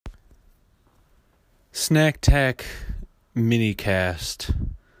Snack Tack minicast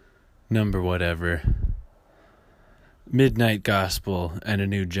number whatever. Midnight Gospel and a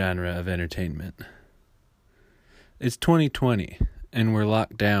new genre of entertainment. It's 2020 and we're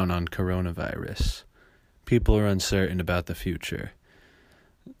locked down on coronavirus. People are uncertain about the future.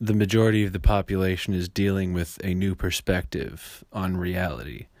 The majority of the population is dealing with a new perspective on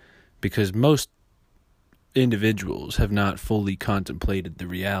reality because most individuals have not fully contemplated the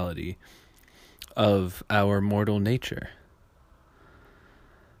reality of our mortal nature.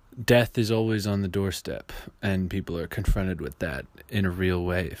 Death is always on the doorstep, and people are confronted with that in a real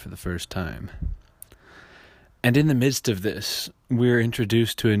way for the first time. And in the midst of this, we're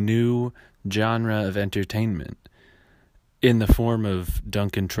introduced to a new genre of entertainment in the form of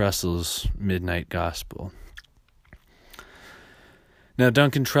Duncan Trussell's Midnight Gospel. Now,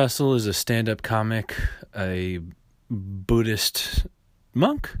 Duncan Trussell is a stand-up comic, a Buddhist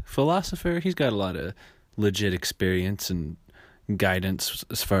monk, philosopher. He's got a lot of legit experience and guidance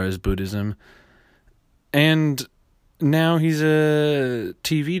as far as Buddhism. And now he's a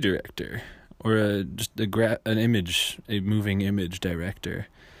TV director, or a moving image director.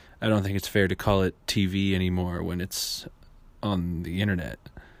 I don't think it's fair to call it TV anymore when it's on the internet.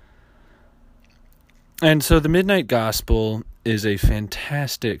 And so the Midnight Gospel is a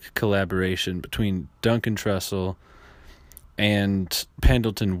fantastic collaboration between Duncan Trussell and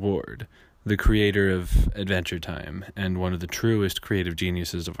Pendleton Ward, the creator of Adventure Time and one of the truest creative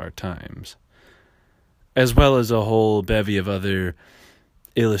geniuses of our times, as well as a whole bevy of other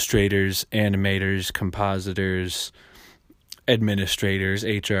illustrators, animators, compositors, administrators,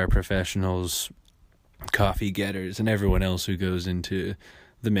 HR professionals, coffee getters, and everyone else who goes into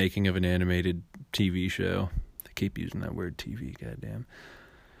the making of an animated TV show. I keep using that word TV, goddamn.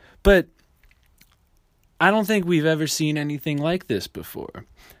 But I don't think we've ever seen anything like this before.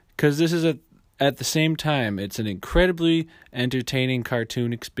 Because this is at the same time, it's an incredibly entertaining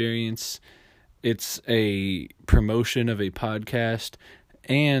cartoon experience. It's a promotion of a podcast.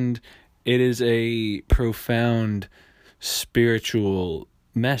 And it is a profound spiritual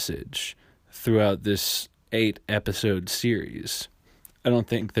message throughout this 8-episode series. I don't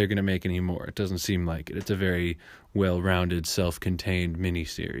think they're going to make any more. It doesn't seem like it. It's a very well-rounded, self-contained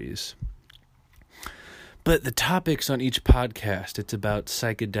miniseries. But the topics on each podcast, it's about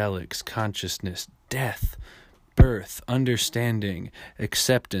psychedelics, consciousness, death, birth, understanding,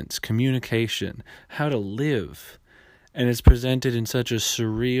 acceptance, communication, how to live. And it's presented in such a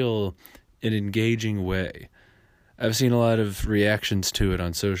surreal and engaging way. I've seen a lot of reactions to it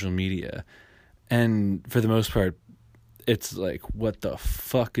on social media. And for the most part, it's like, what the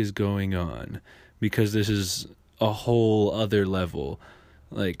fuck is going on? Because this is a whole other level,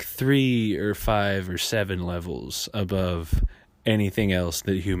 like 3 or 5 or 7 levels above anything else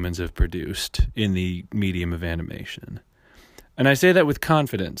that humans have produced in the medium of animation. And I say that with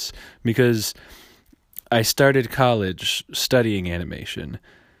confidence because I started college studying animation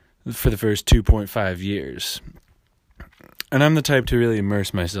for the first 2.5 years. And I'm the type to really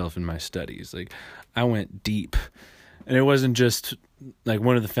immerse myself in my studies. Like, I went deep. And it wasn't just, like,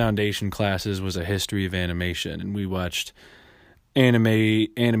 one of the foundation classes was a history of animation, and we watched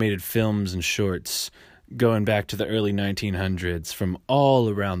animated films and shorts going back to the early 1900s from all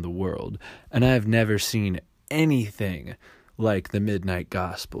around the world. And I've never seen anything like the Midnight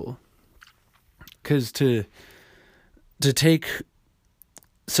Gospel. Because to take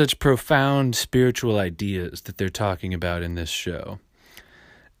such profound spiritual ideas that they're talking about in this show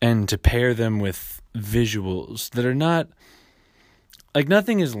and to pair them with visuals that are not, like,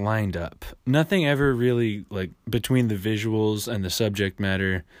 nothing is lined up. Nothing ever really, like, between the visuals and the subject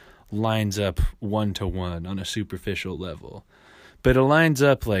matter lines up 1-to-1 on a superficial level. But it lines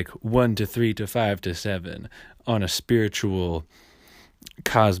up, like, 1 to 3 to 5 to 7 on a spiritual,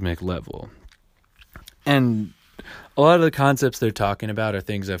 cosmic level. And a lot of the concepts they're talking about are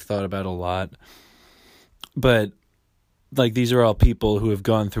things I've thought about a lot. But, like, these are all people who have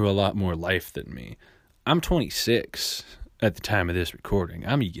gone through a lot more life than me. I'm 26 at the time of this recording.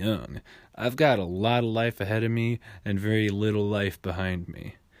 I'm young. I've got a lot of life ahead of me and very little life behind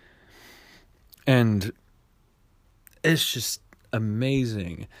me. And it's just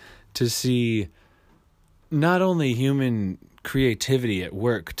amazing to see not only human creativity at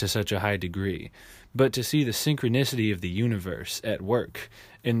work to such a high degree, but to see the synchronicity of the universe at work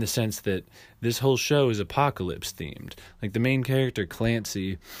in the sense that this whole show is apocalypse themed. Like, the main character,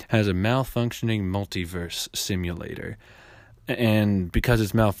 Clancy, has a malfunctioning multiverse simulator. And because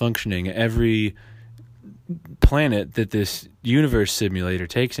it's malfunctioning, every planet that this universe simulator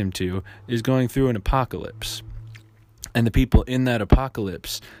takes him to is going through an apocalypse. And the people in that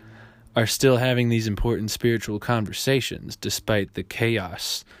apocalypse are still having these important spiritual conversations despite the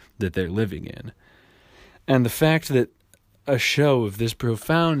chaos that they're living in. And the fact that a show of this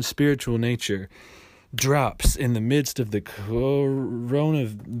profound spiritual nature drops in the midst of the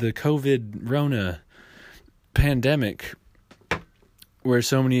COVID-Rona pandemic, where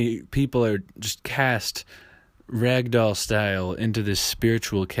so many people are just cast ragdoll style into this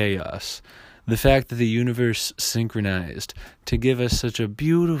spiritual chaos. The fact that the universe synchronized to give us such a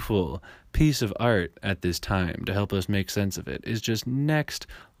beautiful piece of art at this time to help us make sense of it is just next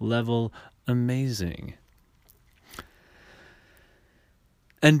level amazing.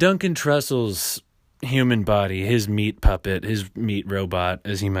 And Duncan Trussell's human body, his meat puppet, his meat robot,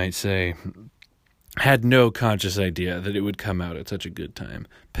 as he might say, had no conscious idea that it would come out at such a good time.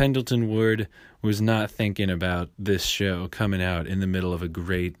 Pendleton Ward was not thinking about this show coming out in the middle of a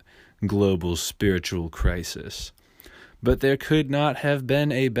great global spiritual crisis. But there could not have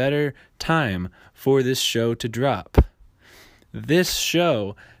been a better time for this show to drop. This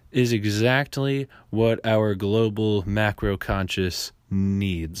show is exactly what our global macro-conscious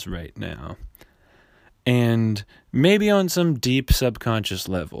needs right now. And maybe on some deep subconscious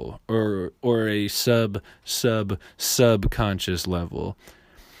level, or a subconscious level,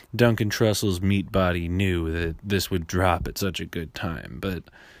 Duncan Trussell's meat body knew that this would drop at such a good time. But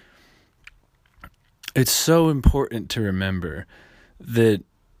it's so important to remember that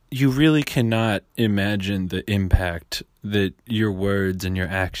you really cannot imagine the impact that your words and your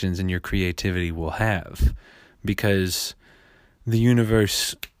actions and your creativity will have, because the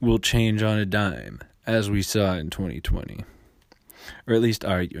universe will change on a dime, as we saw in 2020. Or at least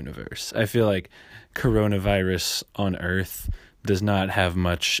our universe. I feel like coronavirus on Earth does not have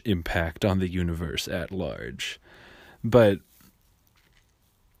much impact on the universe at large. But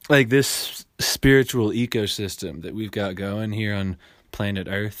like this spiritual ecosystem that we've got going here on planet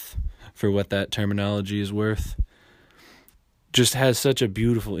Earth, for what that terminology is worth, just has such a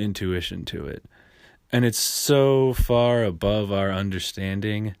beautiful intuition to it. And it's so far above our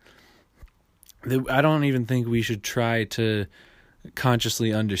understanding that I don't even think we should try to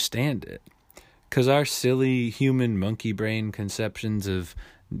consciously understand it. Because our silly human monkey brain conceptions of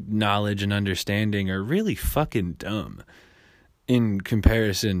knowledge and understanding are really fucking dumb in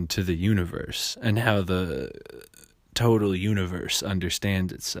comparison to the universe and how the total universe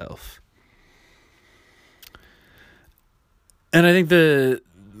understands itself. And I think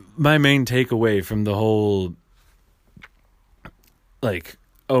my main takeaway from the whole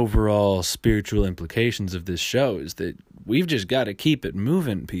overall spiritual implications of this show is that we've just got to keep it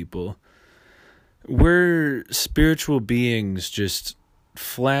moving, people. We're spiritual beings just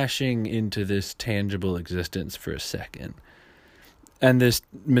flashing into this tangible existence for a second. And this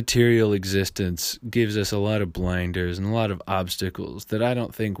material existence gives us a lot of blinders and a lot of obstacles that I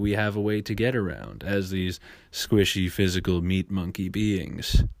don't think we have a way to get around as these squishy physical meat monkey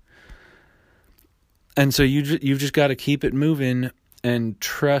beings. And so you've just got to keep it moving and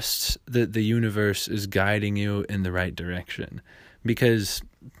trust that the universe is guiding you in the right direction. Because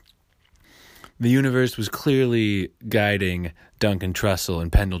the universe was clearly guiding Duncan Trussell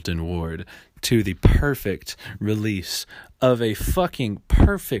and Pendleton Ward to the perfect release of a fucking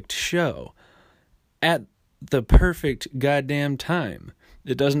perfect show at the perfect goddamn time.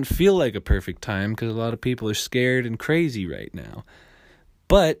 It doesn't feel like a perfect time because a lot of people are scared and crazy right now.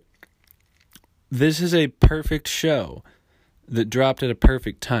 But this is a perfect show that dropped at a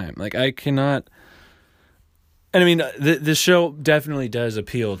perfect time. The show definitely does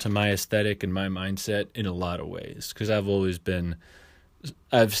appeal to my aesthetic and my mindset in a lot of ways. Because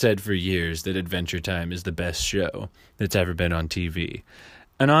I've said for years that Adventure Time is the best show that's ever been on TV.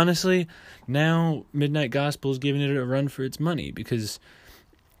 And honestly, now Midnight Gospel is giving it a run for its money. Because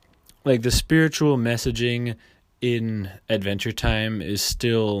the spiritual messaging in Adventure Time is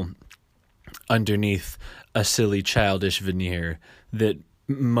still underneath a silly childish veneer that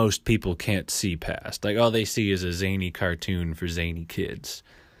most people can't see past. All they see is a zany cartoon for zany kids.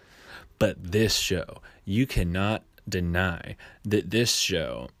 But this show, you cannot deny that this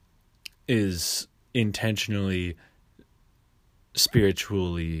show is intentionally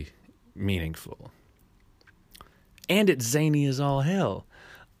spiritually meaningful. And it's zany as all hell.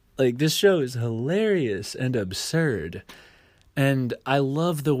 This show is hilarious and absurd. And I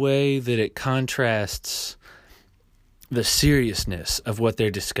love the way that it contrasts the seriousness of what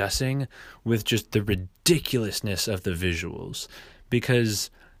they're discussing with just the ridiculousness of the visuals. Because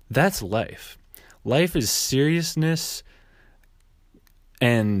that's life. Life is seriousness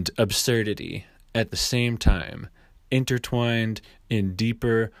and absurdity at the same time, intertwined in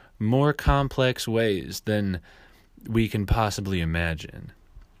deeper, more complex ways than we can possibly imagine.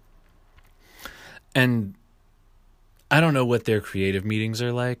 And I don't know what their creative meetings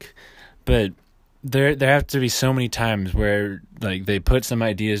are like, but there have to be so many times where like they put some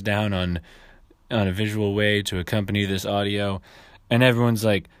ideas down on a visual way to accompany this audio, and everyone's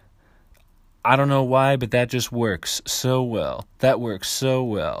like, I don't know why, but that just works so well. That works so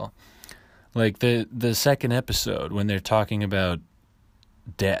well. Like the second episode when they're talking about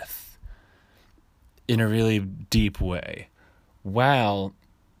death in a really deep way, while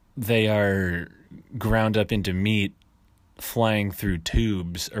they are ground up into meat flying through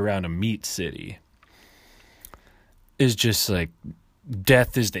tubes around a meat city, is just like,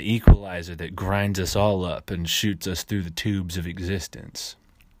 death is the equalizer that grinds us all up and shoots us through the tubes of existence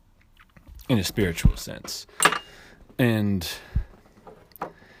in a spiritual sense. And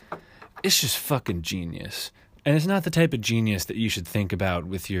it's just fucking genius. And it's not the type of genius that you should think about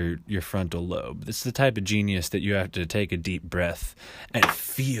with your frontal lobe. It's the type of genius that you have to take a deep breath and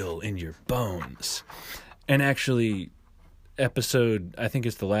feel in your bones. And actually, I think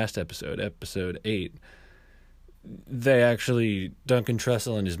it's the last episode 8, Duncan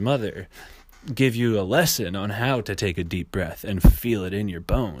Trussell and his mother give you a lesson on how to take a deep breath and feel it in your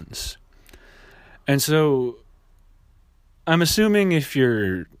bones. And so I'm assuming if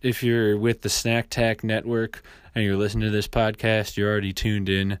you're with the Snack Tack Network and you're listening to this podcast, you're already tuned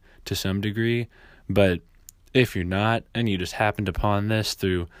in to some degree. But if you're not, and you just happened upon this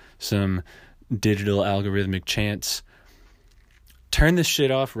through some digital algorithmic chance, turn this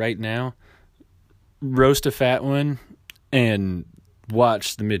shit off right now, roast a fat one, and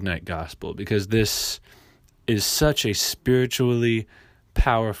watch The Midnight Gospel, because this is such a spiritually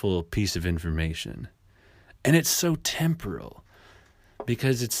powerful piece of information. And it's so temporal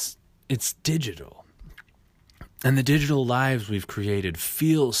because it's digital. And the digital lives we've created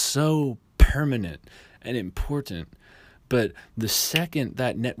feel so permanent and important. But the second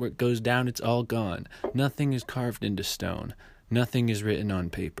that network goes down, it's all gone. Nothing is carved into stone. Nothing is written on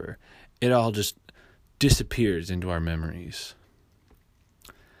paper. It all just disappears into our memories.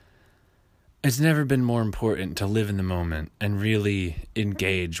 It's never been more important to live in the moment and really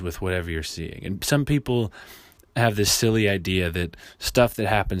engage with whatever you're seeing. And some people have this silly idea that stuff that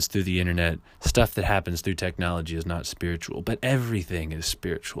happens through the internet, stuff that happens through technology is not spiritual. But everything is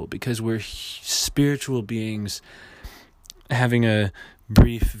spiritual because we're spiritual beings having a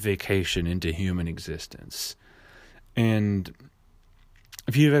brief vacation into human existence. And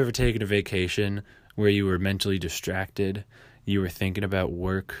if you've ever taken a vacation where you were mentally distracted, you were thinking about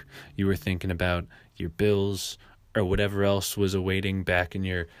work, you were thinking about your bills, or whatever else was awaiting back in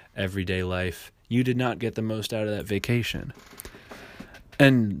your everyday life, you did not get the most out of that vacation.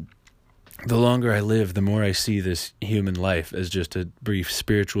 And the longer I live, the more I see this human life as just a brief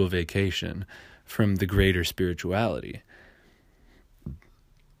spiritual vacation from the greater spirituality.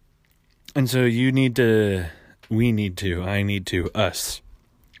 And so us,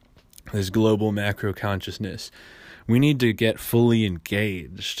 this global macro consciousness, we need to get fully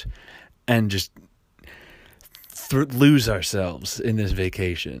engaged and just lose ourselves in this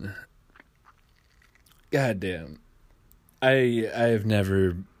vacation. God damn. I have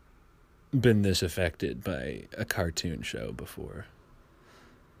never been this affected by a cartoon show before.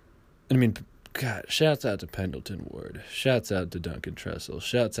 I mean, God, shouts out to Pendleton Ward. Shouts out to Duncan Trussell.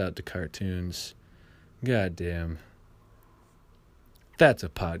 Shouts out to cartoons. God damn. That's a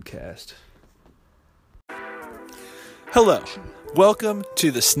podcast. Hello. Welcome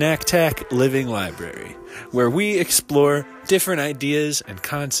to the Snack Tack Living Library, where we explore different ideas and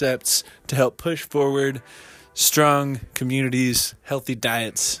concepts to help push forward strong communities, healthy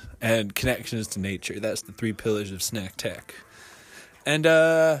diets, and connections to nature. That's the 3 pillars of Snack Tack. And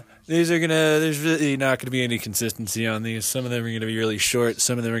there's really not gonna be any consistency on these. Some of them are gonna be really short,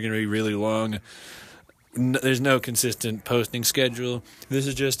 some of them are gonna be really long. There's no consistent posting schedule. This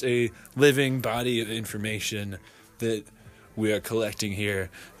is just a living body of information that we are collecting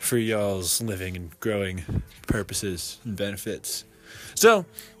here for y'all's living and growing purposes and benefits. So,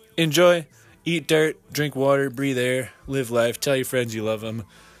 enjoy, eat dirt, drink water, breathe air, live life, tell your friends you love them,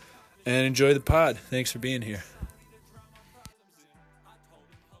 and enjoy the pod. Thanks for being here.